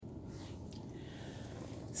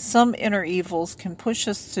Some inner evils can push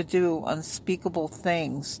us to do unspeakable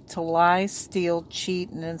things, to lie, steal, cheat,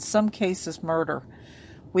 and in some cases murder.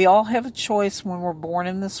 We all have a choice when we're born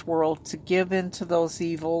in this world to give in to those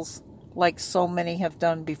evils, like so many have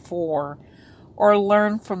done before, or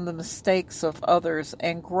learn from the mistakes of others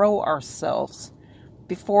and grow ourselves.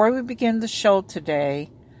 Before we begin the show today,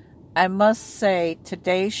 I must say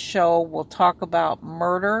today's show will talk about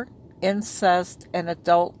murder, incest, and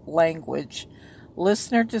adult language.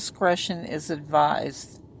 Listener discretion is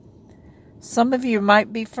advised. Some of you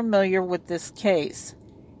might be familiar with this case.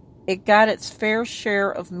 It got its fair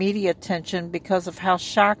share of media attention because of how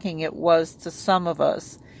shocking it was to some of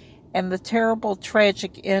us, and the terrible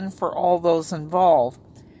tragic end for all those involved.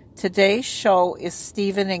 Today's show is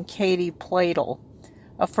Stephen and Katie Pladl,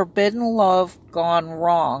 a forbidden love gone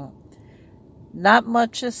wrong. Not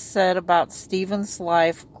much is said about Stephen's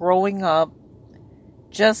life growing up,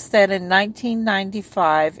 just that in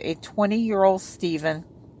 1995, a 20-year-old Stephen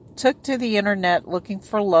took to the internet looking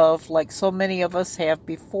for love like so many of us have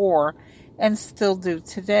before and still do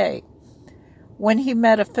today. When he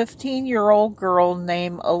met a 15-year-old girl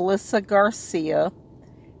named Alyssa Garcia,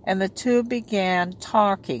 and the two began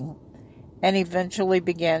talking and eventually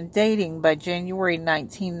began dating by January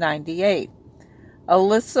 1998.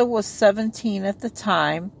 Alyssa was 17 at the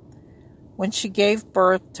time when she gave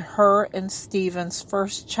birth to her and Stephen's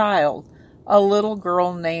first child, a little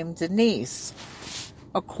girl named Denise.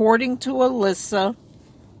 According to Alyssa,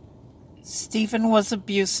 Stephen was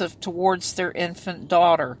abusive towards their infant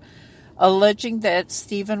daughter, alleging that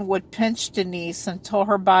Stephen would pinch Denise until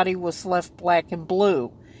her body was left black and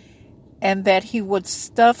blue, and that he would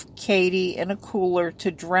stuff Katie in a cooler to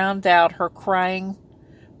drown out her crying,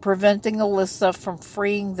 preventing Alyssa from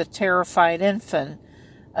freeing the terrified infant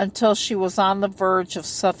until she was on the verge of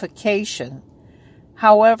suffocation.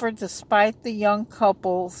 However, despite the young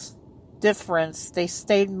couple's difference, they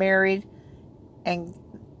stayed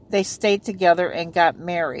together and got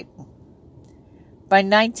married. By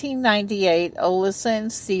 1998, Alyssa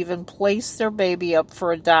and Stephen placed their baby up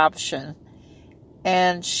for adoption,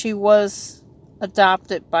 and she was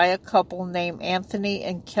adopted by a couple named Anthony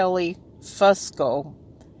and Kelly Fusco.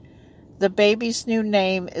 The baby's new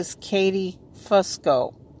name is Katie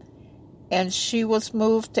Fusco, and she was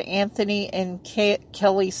moved to Anthony and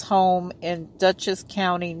Kelly's home in Dutchess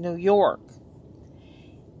County, New York.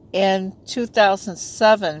 In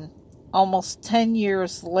 2007, almost 10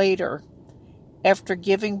 years later, after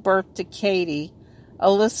giving birth to Katie,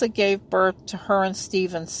 Alyssa gave birth to her and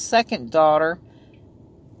Stephen's second daughter,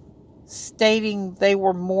 stating they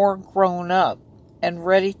were more grown up and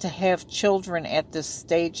ready to have children at this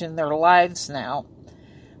stage in their lives now.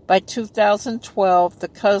 By 2012, the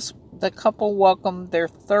couple welcomed their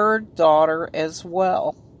third daughter as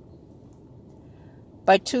well.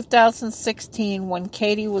 By 2016, when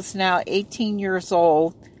Katie was now 18 years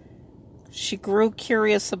old, she grew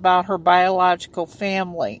curious about her biological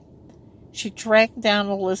family. She tracked down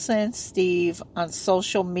Alyssa and Steve on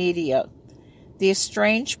social media. The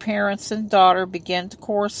estranged parents and daughter began to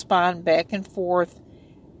correspond back and forth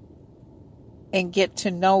and get to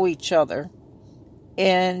know each other.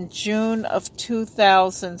 In June of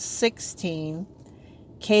 2016,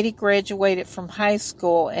 Katie graduated from high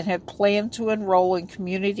school and had planned to enroll in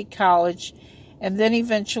community college and then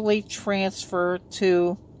eventually transfer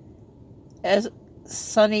to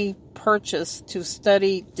SUNY Purchase to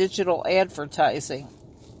study digital advertising.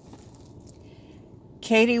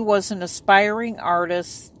 Katie was an aspiring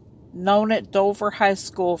artist known at Dover High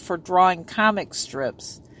School for drawing comic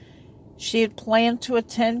strips. She had planned to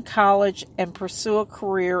attend college and pursue a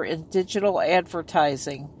career in digital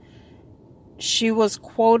advertising. She was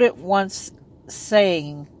quoted once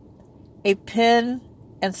saying, "A pen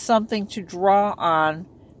and something to draw on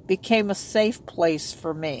became a safe place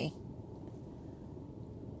for me.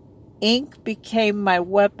 Ink became my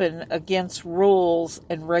weapon against rules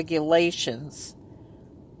and regulations.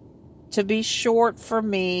 To be short, for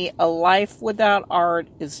me, a life without art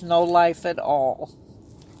is no life at all."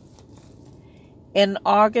 In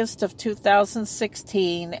August of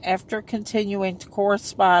 2016, after continuing to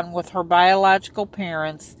correspond with her biological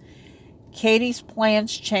parents, Katie's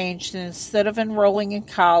plans changed, and instead of enrolling in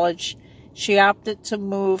college, she opted to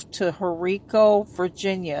move to Henrico,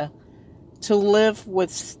 Virginia, to live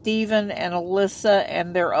with Stephen and Alyssa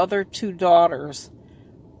and their other two daughters.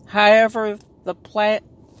 However, the Pladl's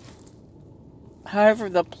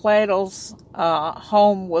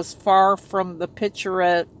home was far from the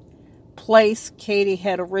picturesque place Katie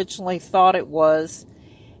had originally thought it was,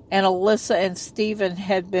 and Alyssa and Stephen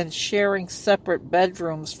had been sharing separate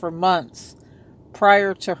bedrooms for months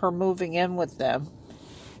prior to her moving in with them.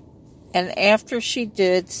 and after she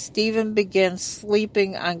did, Stephen began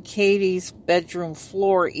sleeping on Katie's bedroom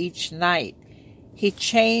floor each night. He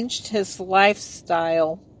changed his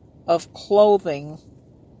lifestyle of clothing,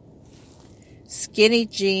 skinny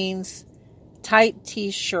jeans, tight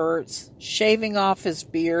t-shirts, shaving off his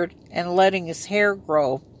beard, and letting his hair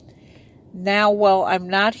grow. Now, while I'm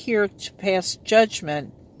not here to pass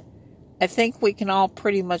judgment, I think we can all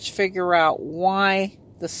pretty much figure out why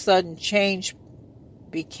the sudden change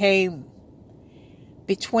became.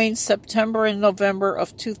 Between September and November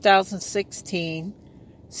of 2016,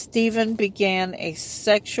 Stephen began a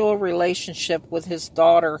sexual relationship with his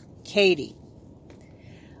daughter, Katie.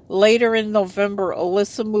 Later in November,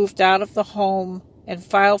 Alyssa moved out of the home and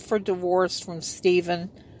filed for divorce from Stephen,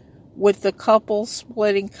 with the couple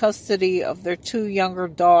splitting custody of their 2 younger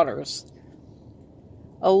daughters.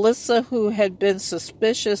 Alyssa, who had been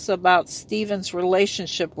suspicious about Stephen's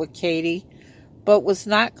relationship with Katie, but was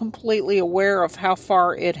not completely aware of how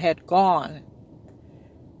far it had gone.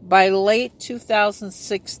 By late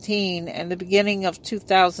 2016 and the beginning of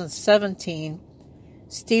 2017,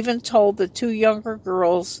 Stephen told the 2 younger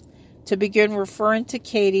girls to begin referring to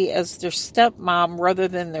Katie as their stepmom rather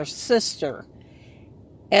than their sister.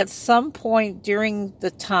 At some point during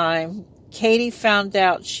the time, Katie found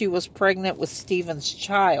out she was pregnant with Stephen's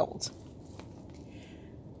child.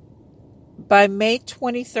 By May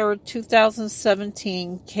 23,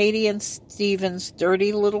 2017, Katie and Stephen's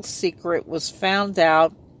dirty little secret was found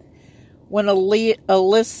out when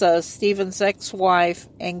Alyssa, Stephen's ex-wife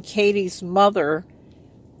and Katie's mother,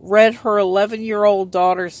 read her 11-year-old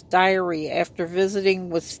daughter's diary after visiting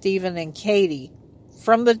with Stephen and Katie.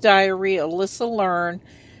 From the diary, Alyssa learned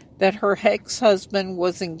that her ex-husband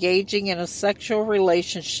was engaging in a sexual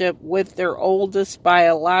relationship with their oldest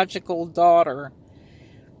biological daughter.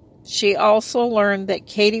 She also learned that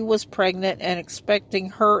Katie was pregnant and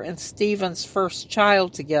expecting her and Stephen's first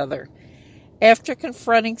child together. After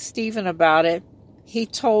confronting Stephen about it, he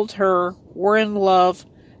told her, "We're in love.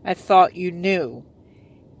 I thought you knew."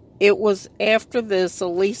 It was after this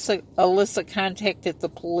Alyssa contacted the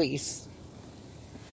police.